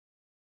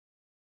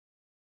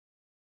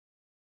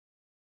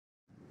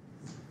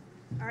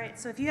All right,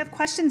 so if you have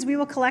questions, we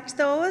will collect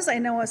those. I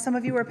know some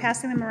of you were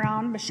passing them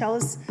around. Michelle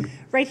is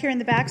right here in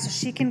the back, so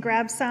she can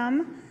grab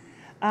some.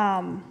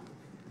 I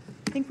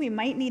think we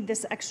might need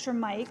this extra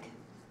mic.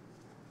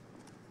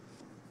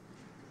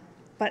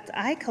 But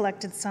I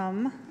collected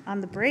some on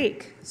the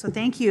break, so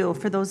thank you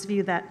for those of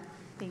you that,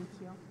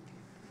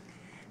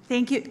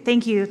 thank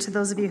you to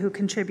those of you who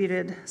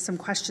contributed some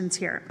questions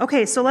here.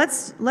 Okay, so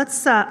let's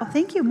oh,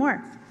 thank you,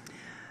 more.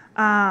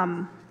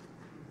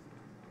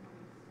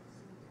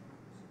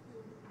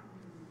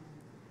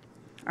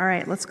 All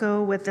right, let's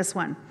go with this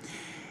one.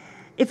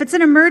 If it's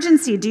an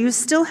emergency, do you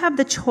still have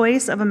the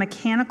choice of a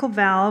mechanical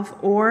valve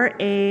or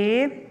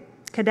a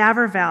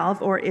cadaver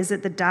valve, or is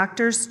it the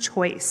doctor's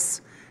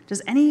choice?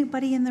 Does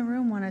anybody in the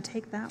room want to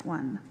take that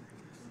one?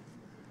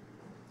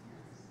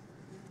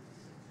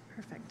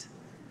 Perfect.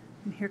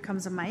 And here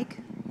comes a mic.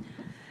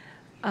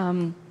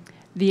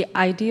 The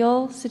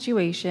ideal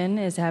situation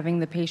is having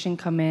the patient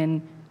come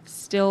in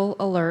still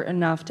alert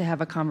enough to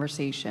have a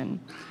conversation.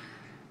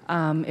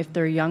 If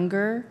they're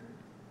younger,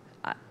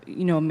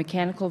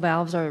 mechanical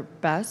valves are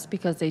best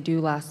because they do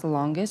last the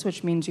longest,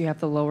 which means you have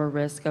the lower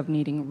risk of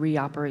needing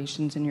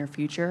reoperations in your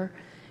future.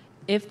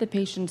 If the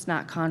patient's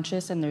not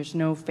conscious and there's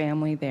no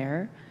family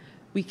there,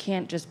 we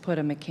can't just put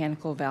a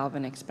mechanical valve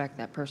and expect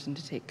that person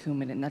to take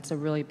Coumadin. That's a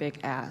really big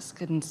ask.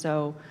 And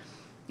so,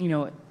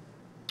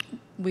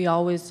 we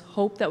always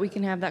hope that we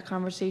can have that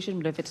conversation,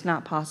 but if it's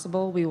not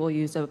possible, we will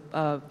use a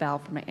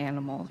valve from an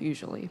animal,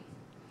 usually.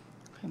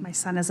 My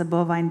son has a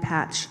bovine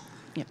patch.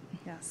 Yep.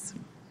 Yes.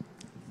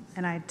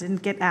 And I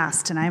didn't get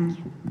asked, and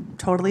I'm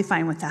totally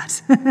fine with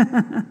that.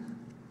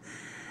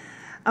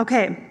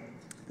 Okay,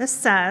 this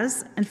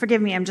says, and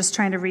forgive me, I'm just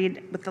trying to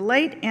read with the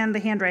light and the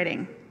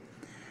handwriting.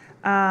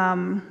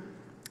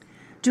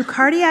 Do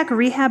cardiac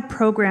rehab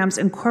programs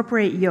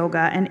incorporate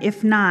yoga, and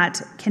if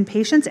not, can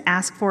patients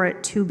ask for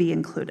it to be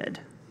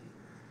included?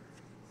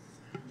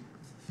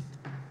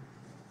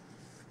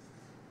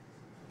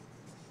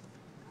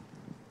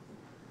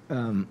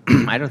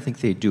 I don't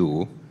think they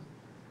do.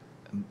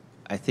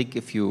 I think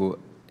if you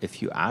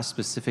ask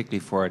specifically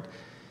for it,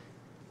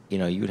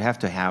 you'd have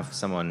to have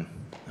someone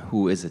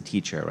who is a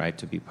teacher, right,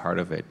 to be part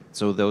of it.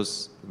 So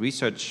those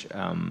research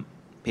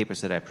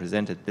papers that I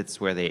presented, that's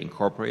where they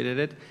incorporated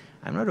it.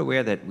 I'm not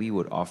aware that we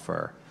would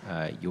offer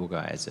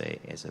yoga as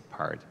a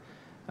part.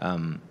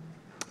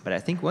 But I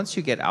think once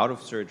you get out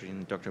of surgery,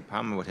 and Dr.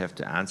 Palmer would have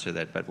to answer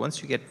that, but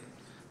once you get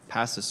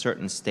past a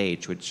certain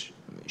stage, which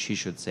she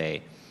should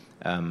say,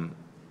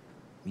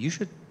 you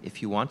should,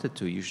 if you wanted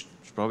to, you should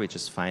probably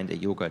just find a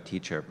yoga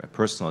teacher, a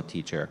personal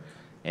teacher,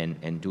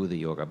 and do the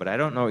yoga. But I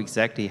don't know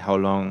exactly how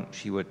long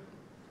she would,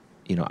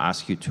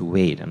 ask you to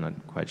wait. I'm not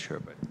quite sure,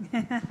 but.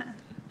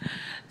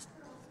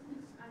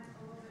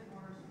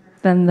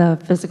 Than the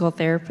physical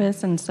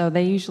therapist, and so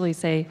they usually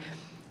say,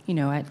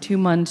 at 2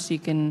 months you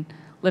can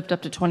lift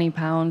up to 20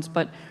 pounds,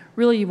 but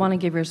really you want to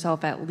give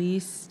yourself at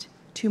least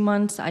 2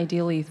 months,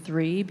 ideally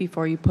 3,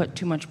 before you put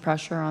too much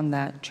pressure on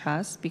that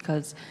chest,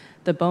 because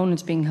the bone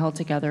is being held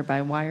together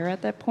by wire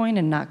at that point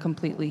and not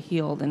completely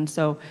healed. And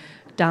so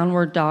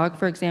downward dog,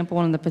 for example,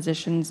 one of the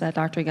positions that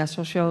Dr.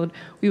 Gessel showed,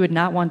 we would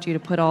not want you to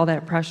put all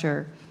that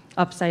pressure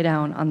upside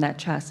down on that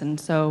chest. And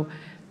so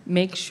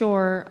make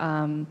sure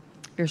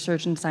your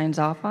surgeon signs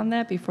off on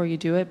that before you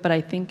do it. But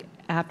I think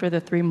after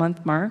the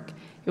 3-month mark,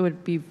 it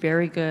would be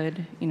very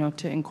good,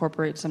 to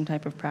incorporate some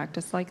type of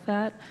practice like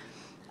that.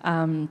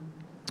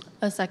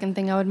 A second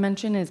thing I would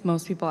mention is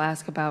most people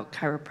ask about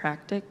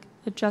chiropractic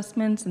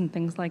adjustments and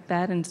things like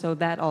that. And so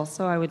that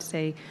also, I would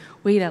say,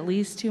 wait at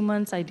least 2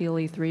 months,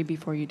 ideally 3,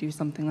 before you do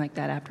something like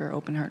that after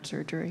open heart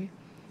surgery.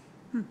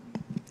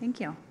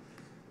 Thank you.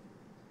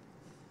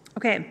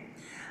 Okay,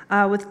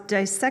 with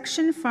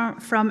dissection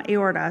from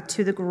aorta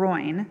to the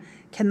groin,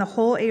 can the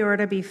whole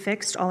aorta be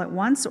fixed all at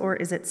once, or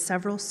is it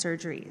several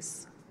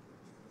surgeries?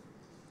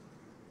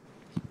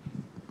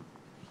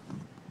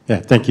 Yeah,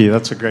 thank you.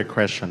 That's a great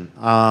question.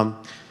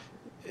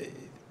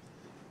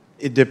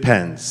 It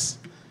depends.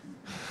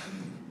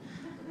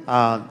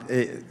 So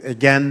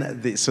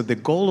the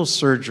goal of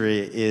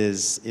surgery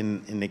is,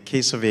 in the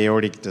case of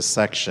aortic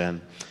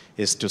dissection,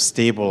 is to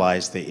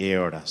stabilize the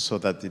aorta so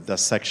that the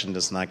dissection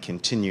does not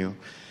continue,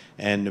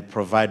 and to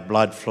provide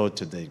blood flow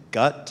to the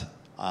gut,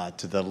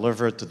 to the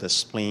liver, to the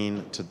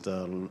spleen, to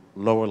the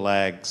lower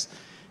legs,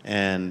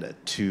 and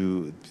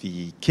to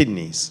the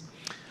kidneys.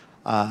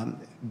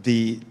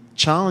 The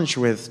challenge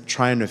with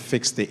trying to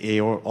fix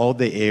all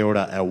the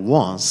aorta at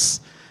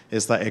once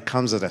is that it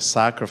comes at a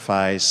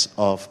sacrifice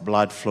of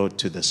blood flow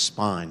to the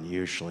spine,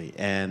 usually.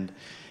 And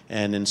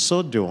in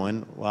so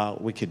doing, while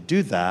we could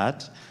do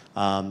that,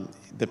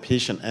 the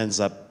patient ends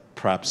up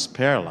perhaps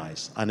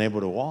paralyzed, unable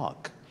to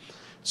walk.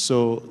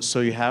 So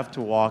you have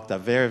to walk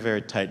that very,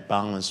 very tight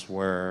balance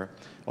where,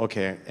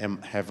 okay,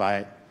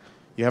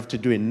 you have to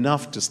do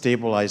enough to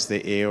stabilize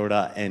the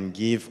aorta and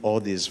give all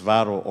these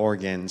vital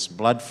organs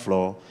blood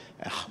flow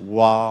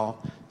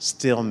while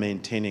still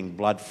maintaining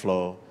blood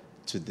flow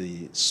to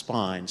the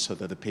spine so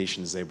that the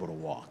patient is able to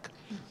walk.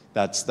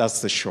 That's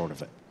the short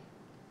of it.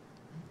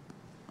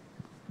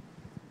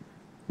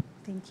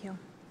 Thank Thank you.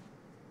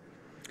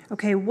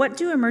 Okay, what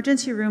do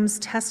emergency rooms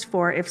test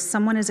for if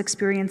someone is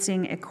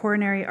experiencing a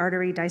coronary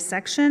artery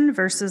dissection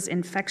versus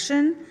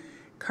infection,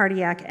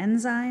 cardiac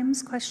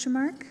enzymes, question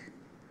mark?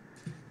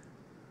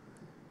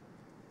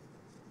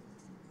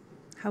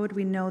 How would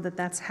we know that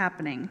that's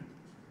happening?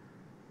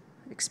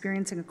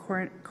 Experiencing a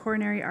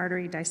coronary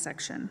artery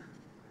dissection.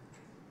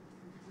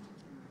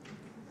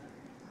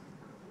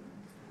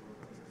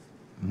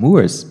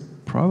 Moore is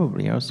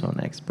probably also an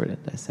expert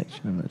at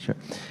dissection, I'm not sure.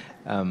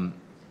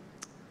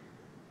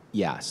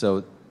 Yeah,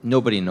 so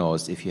nobody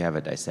knows if you have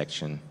a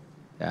dissection,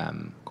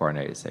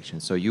 coronary dissection.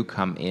 So you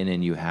come in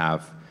and you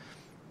have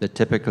the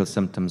typical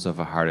symptoms of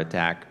a heart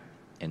attack,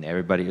 and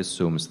everybody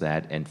assumes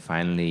that, and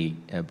finally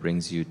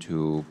brings you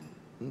to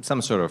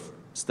some sort of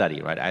study,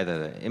 right?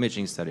 Either the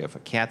imaging study of a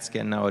CAT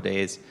scan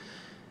nowadays,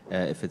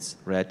 if it's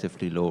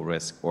relatively low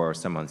risk, or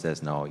someone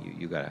says, no,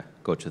 you gotta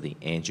go to the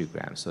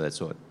angiogram. So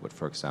that's what,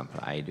 for example,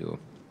 I do.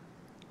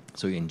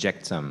 So you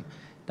inject some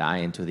dye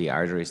into the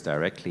arteries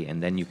directly,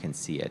 and then you can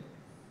see it.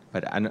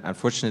 But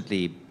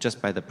unfortunately,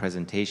 just by the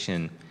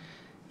presentation,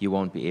 you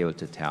won't be able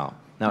to tell.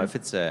 Now, if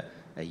it's a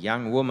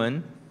young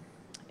woman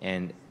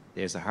and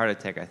there's a heart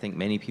attack, I think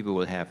many people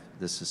will have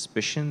the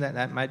suspicion that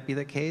that might be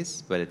the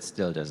case, but it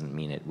still doesn't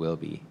mean it will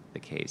be the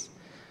case.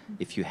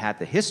 If you had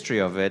the history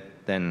of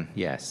it, then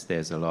yes,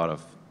 there's a lot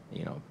of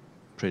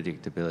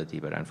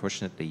predictability, but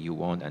unfortunately you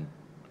won't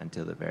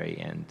until the very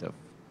end of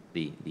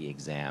the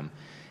exam.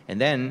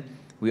 And then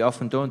we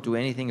often don't do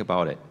anything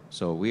about it.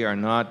 So we are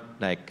not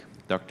like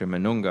Dr.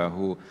 Manunga,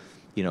 who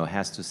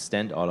has to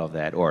stent all of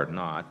that, or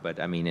not, but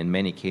I mean, in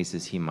many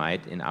cases he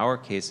might. In our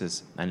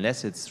cases,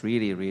 unless it's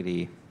really,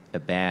 really a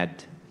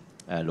bad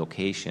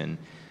location,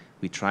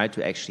 we try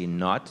to actually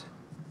not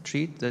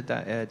treat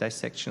the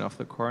dissection of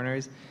the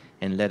coronaries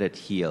and let it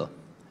heal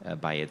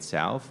by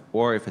itself.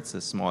 Or if it's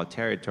a small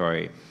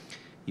territory,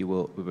 we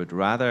would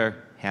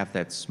rather have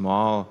that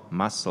small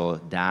muscle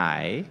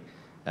die,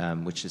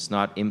 which is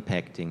not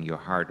impacting your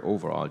heart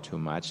overall too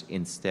much,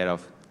 instead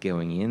of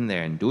going in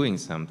there and doing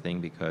something,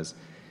 because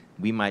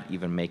we might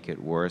even make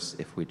it worse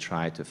if we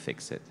try to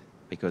fix it.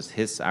 Because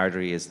his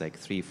artery is like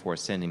 3-4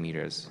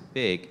 centimeters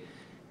big,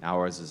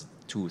 ours is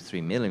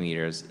 2-3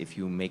 millimeters. If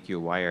you make your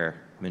wire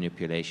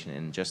manipulation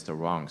in just the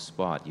wrong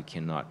spot, you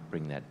cannot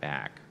bring that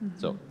back. Mm-hmm.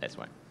 So that's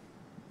why.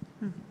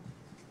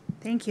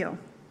 Thank you.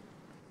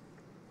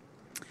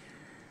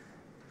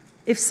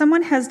 If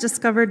someone has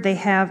discovered they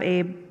have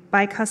a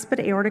bicuspid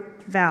aortic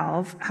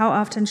valve, how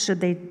often should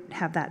they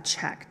have that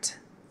checked?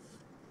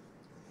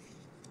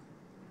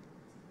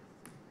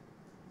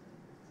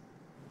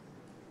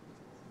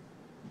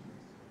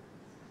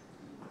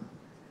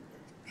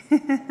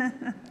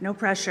 No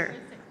pressure.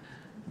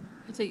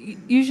 So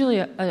usually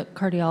a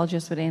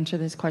cardiologist would answer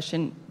this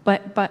question,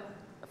 but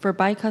for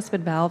bicuspid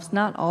valves,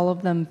 not all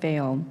of them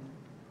fail.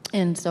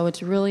 And so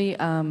it's really,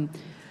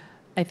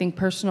 I think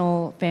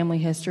personal family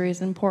history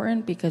is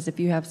important, because if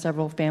you have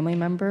several family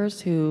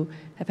members who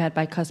have had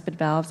bicuspid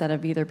valves that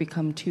have either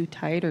become too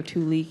tight or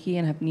too leaky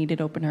and have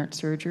needed open heart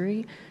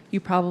surgery, you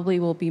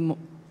probably will be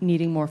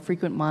needing more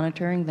frequent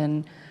monitoring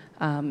than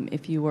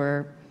if you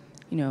were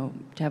to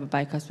have a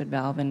bicuspid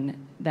valve and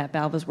that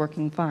valve is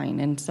working fine.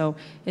 And so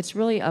it's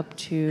really up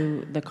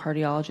to the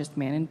cardiologist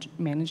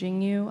managing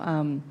you.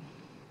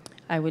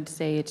 I would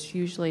say it's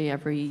usually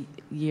every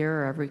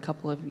year or every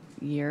couple of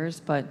years,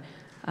 but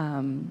I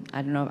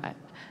don't know,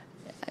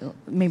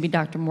 maybe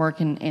Dr. Moore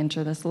can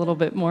answer this a little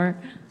bit more.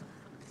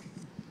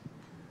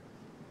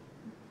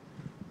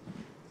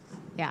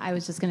 Yeah, I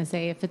was just going to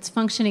say, if it's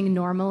functioning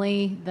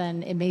normally,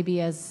 then it may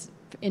be as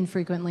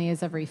infrequently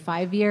as every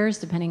 5 years,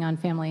 depending on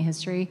family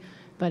history.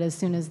 But as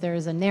soon as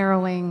there's a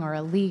narrowing or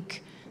a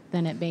leak,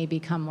 then it may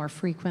become more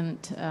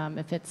frequent.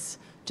 If it's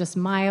just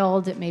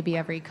mild, it may be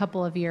every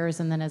couple of years,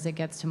 and then as it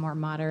gets to more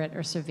moderate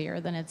or severe,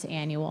 then it's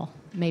annual,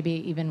 maybe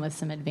even with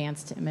some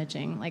advanced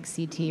imaging like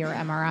CT or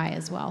MRI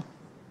as well.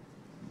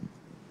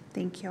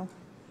 Thank you.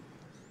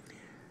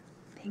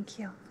 Thank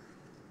you.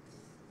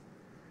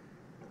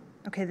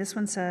 Okay, this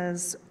one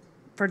says,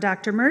 for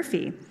Dr.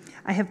 Murphy,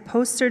 I have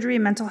post-surgery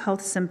mental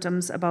health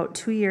symptoms about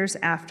 2 years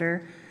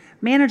after,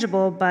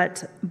 manageable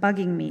but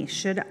bugging me.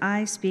 Should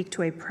I speak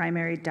to a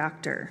primary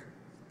doctor?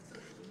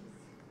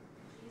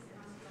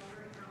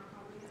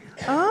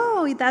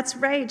 Oh, that's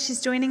right.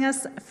 She's joining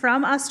us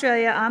from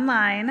Australia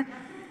online.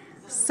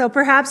 So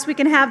perhaps we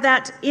can have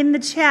that in the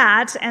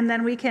chat, and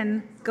then we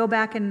can go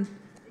back and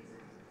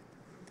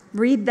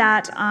read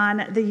that on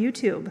the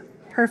YouTube.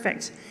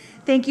 Perfect.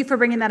 Thank you for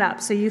bringing that up.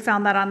 So you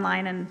found that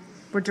online, and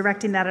we're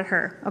directing that at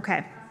her.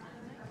 Okay.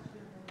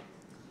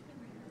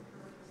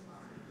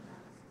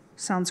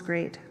 Sounds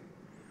great.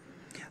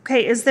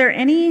 Okay, is there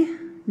any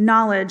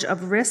knowledge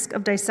of risk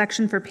of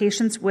dissection for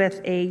patients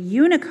with a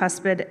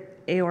unicuspid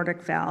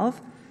aortic valve?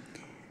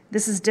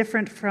 This is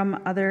different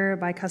from other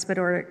bicuspid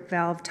aortic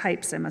valve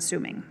types, I'm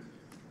assuming.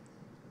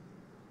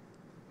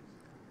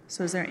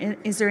 So is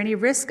there any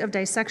risk of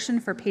dissection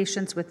for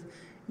patients with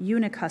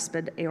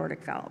unicuspid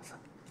aortic valve?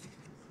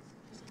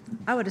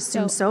 I would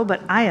assume so,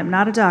 but I am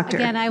not a doctor.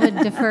 Again, I would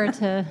defer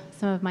to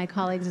some of my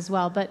colleagues as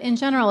well. But in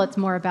general, it's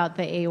more about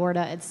the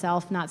aorta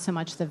itself, not so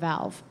much the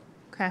valve.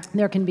 Okay.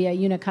 There can be a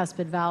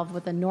unicuspid valve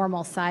with a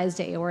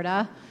normal-sized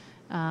aorta,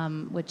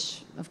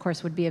 which, of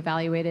course, would be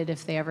evaluated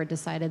if they ever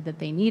decided that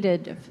they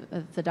needed,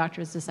 if the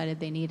doctors decided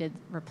they needed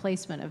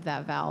replacement of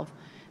that valve.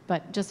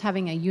 But just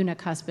having a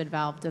unicuspid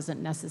valve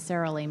doesn't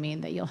necessarily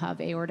mean that you'll have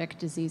aortic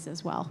disease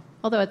as well,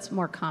 although it's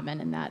more common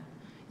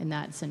in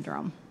that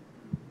syndrome.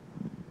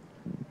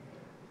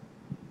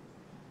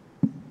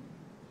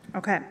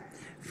 Okay.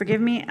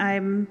 Forgive me,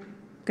 I'm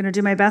going to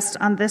do my best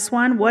on this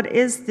one. What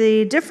is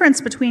the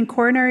difference between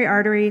coronary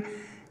artery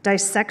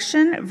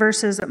dissection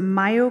versus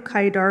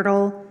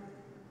myocardial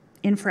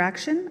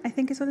infraction, I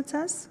think is what it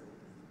says?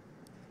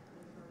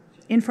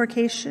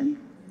 Infarction?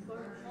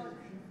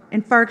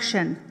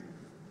 Infarction.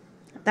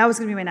 That was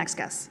going to be my next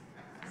guess.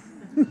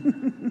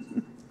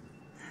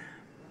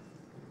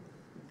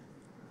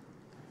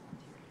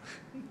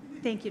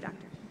 Thank you,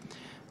 doctor.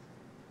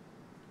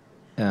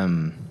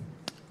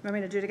 Want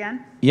me to do it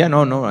again? Yeah,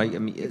 no. I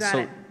mean, You got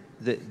so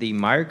it. the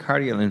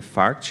myocardial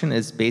infarction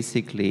is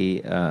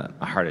basically a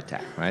heart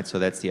attack, right? So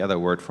that's the other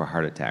word for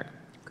heart attack.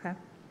 Okay.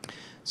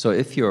 So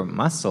if your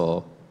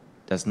muscle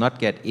does not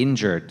get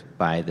injured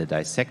by the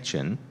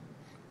dissection,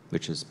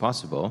 which is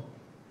possible,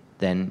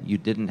 then you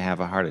didn't have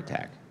a heart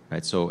attack,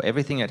 right? So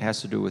everything that has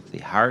to do with the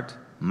heart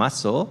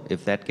muscle,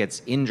 if that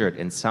gets injured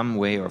in some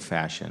way or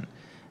fashion,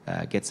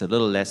 gets a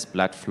little less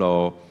blood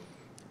flow,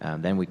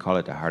 then we call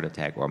it a heart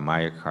attack or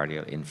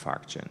myocardial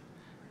infarction.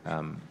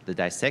 The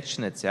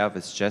dissection itself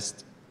is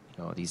just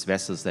these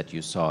vessels that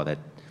you saw, that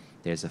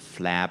there's a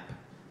flap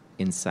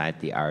inside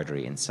the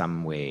artery in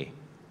some way.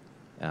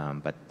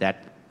 But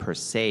that per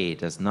se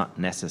does not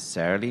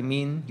necessarily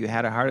mean you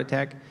had a heart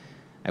attack.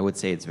 I would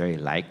say it's very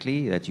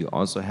likely that you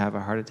also have a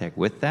heart attack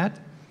with that,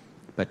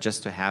 but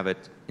just to have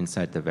it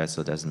inside the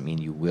vessel doesn't mean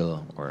you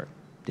will or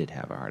did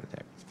have a heart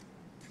attack.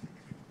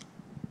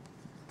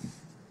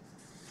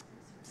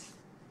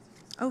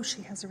 Oh,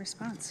 she has a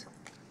response.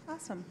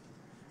 Awesome.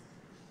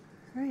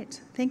 All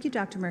right. Thank you,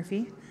 Dr.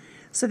 Murphy.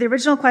 So the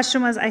original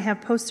question was, I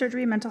have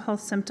post-surgery mental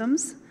health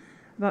symptoms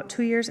about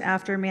 2 years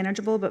after,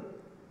 manageable,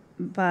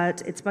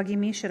 but it's bugging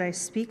me. Should I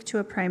speak to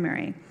a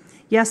primary?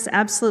 Yes,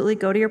 absolutely.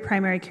 Go to your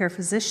primary care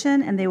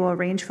physician, and they will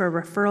arrange for a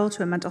referral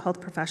to a mental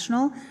health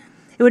professional.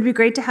 It would be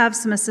great to have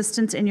some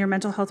assistance in your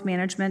mental health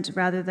management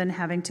rather than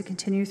having to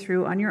continue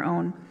through on your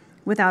own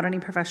without any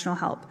professional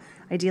help.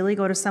 Ideally,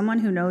 go to someone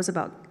who knows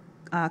about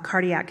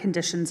cardiac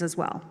conditions as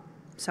well.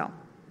 So,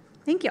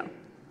 thank you.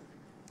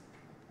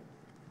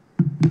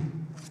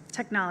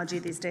 Technology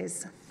these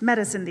days,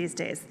 medicine these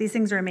days, these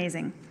things are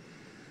amazing.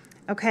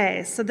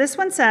 Okay, so this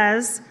one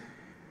says,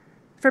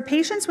 for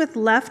patients with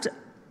left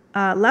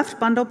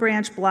bundle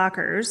branch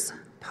blockers,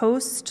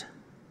 post-aortic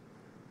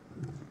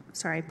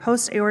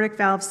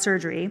valve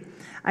surgery,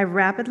 I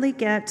repeatedly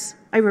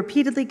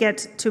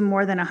get to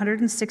more than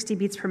 160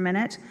 beats per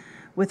minute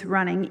with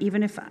running,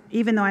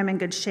 even though I'm in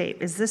good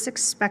shape. Is this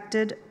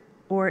expected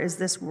or is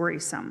this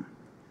worrisome?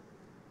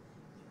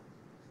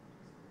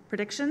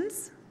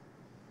 Predictions?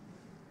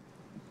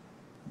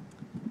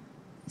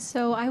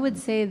 So I would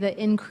say the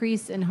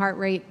increase in heart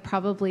rate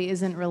probably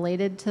isn't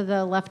related to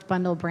the left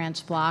bundle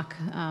branch block.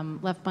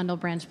 Left bundle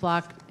branch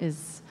block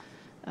is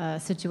a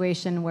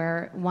situation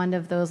where one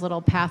of those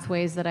little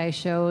pathways that I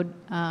showed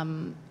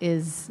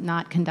is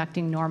not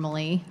conducting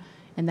normally,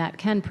 and that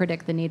can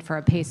predict the need for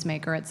a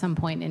pacemaker at some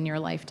point in your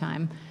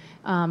lifetime.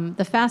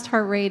 The fast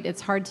heart rate,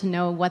 it's hard to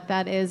know what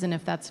that is, and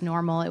if that's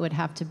normal, it would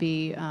have to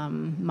be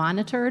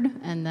monitored,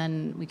 and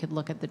then we could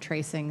look at the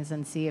tracings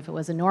and see if it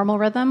was a normal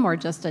rhythm or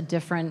just a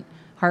different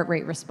heart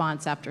rate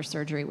response after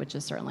surgery, which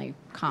is certainly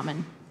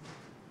common.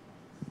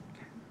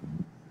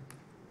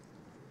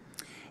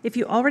 If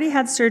you already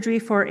had surgery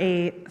for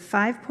a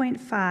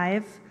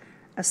 5.5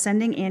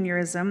 ascending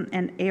aneurysm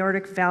and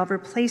aortic valve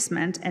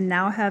replacement and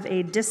now have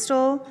a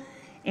distal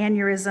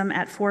aneurysm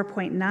at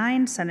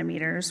 4.9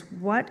 centimeters,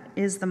 what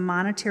is the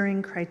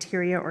monitoring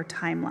criteria or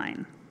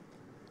timeline?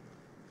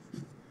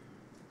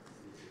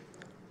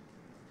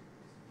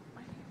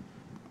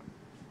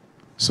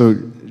 So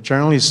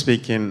generally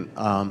speaking,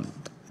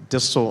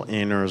 distal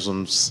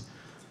aneurysms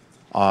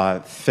are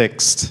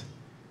fixed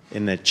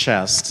in the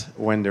chest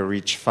when they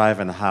reach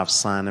 5.5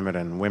 centimeter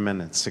in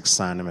women and 6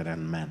 centimeter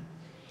in men.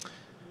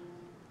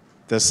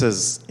 This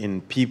is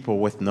in people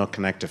with no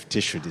connective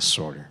tissue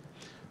disorder.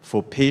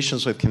 For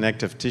patients with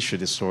connective tissue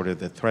disorder,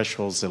 the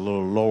threshold is a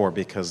little lower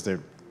because the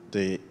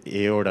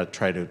aorta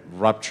try to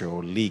rupture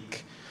or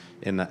leak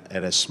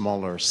at a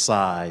smaller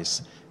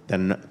size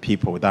than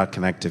people without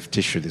connective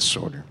tissue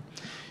disorder.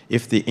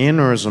 If the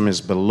aneurysm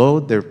is below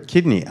their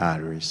kidney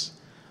arteries,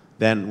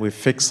 then we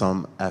fix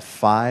them at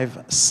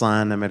 5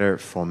 centimeter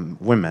for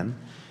women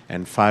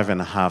and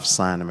 5.5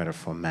 centimeter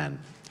for men.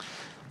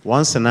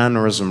 Once an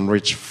aneurysm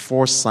reaches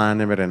 4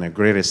 centimeter in the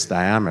greatest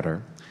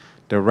diameter,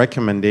 the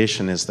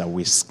recommendation is that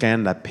we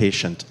scan that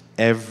patient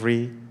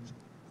every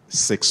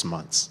 6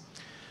 months.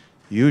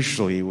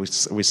 Usually,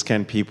 we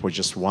scan people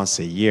just once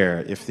a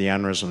year if the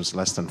aneurysm is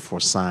less than 4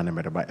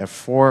 centimeter. But at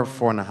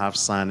 4.5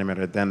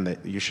 centimeter, then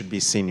you should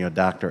be seeing your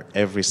doctor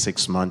every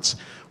 6 months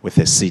with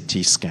a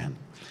CT scan.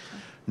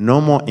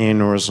 Normal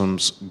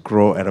aneurysms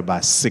grow at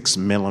about 6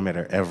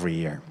 millimeter every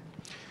year.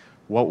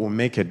 What will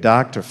make a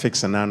doctor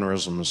fix an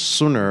aneurysm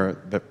sooner,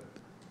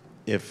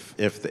 if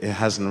it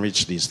hasn't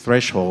reached these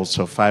thresholds,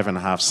 so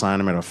 5.5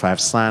 centimeter, 5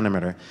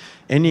 centimeter,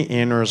 any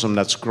aneurysm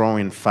that's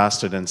growing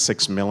faster than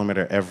 6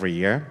 millimeter every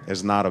year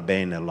is not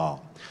obeying the law.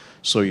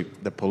 So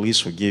the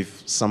police will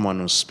give someone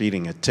who's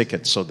speeding a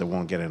ticket so they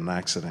won't get in an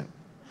accident.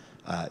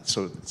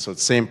 So the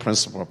same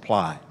principle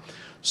apply.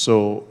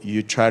 So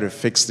you try to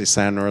fix this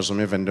aneurysm,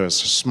 even though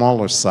it's a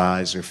smaller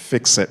size, you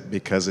fix it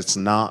because it's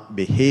not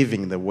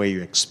behaving the way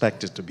you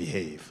expect it to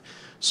behave.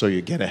 So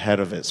you get ahead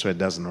of it so it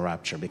doesn't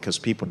rupture, because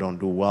people don't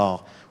do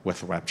well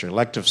with rupture.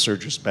 Elective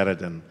surgery is better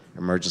than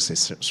emergency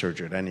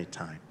surgery at any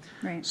time.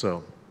 Right.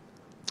 So,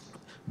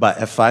 but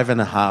at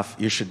 5.5,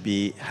 you should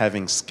be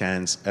having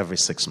scans every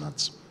 6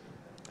 months.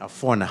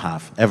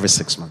 4.5 every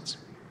 6 months.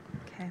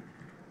 Okay.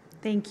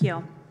 Thank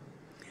you.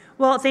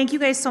 Well, thank you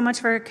guys so much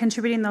for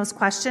contributing those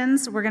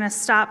questions. We're going to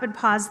stop and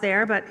pause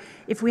there, but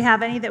if we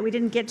have any that we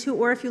didn't get to,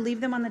 or if you leave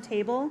them on the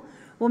table,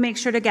 we'll make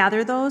sure to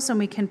gather those and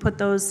we can put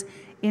those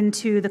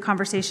into the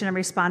conversation and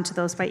respond to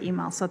those by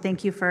email. So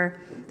thank you for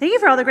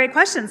all the great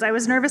questions. I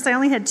was nervous. I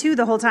only had 2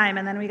 the whole time,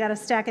 and then we got a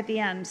stack at the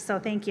end. So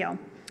thank you.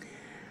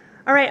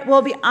 All right.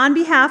 Well, on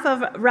behalf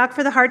of Rock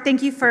for the Heart,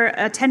 thank you for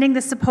attending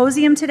the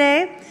symposium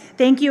today.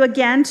 Thank you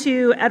again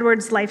to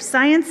Edwards Life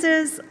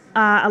Sciences,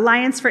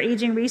 Alliance for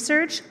Aging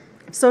Research,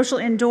 Social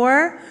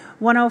Indoor,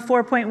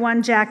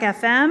 104.1 Jack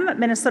FM,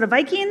 Minnesota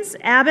Vikings,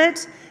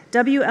 Abbott,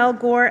 W.L.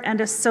 Gore and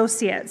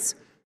Associates.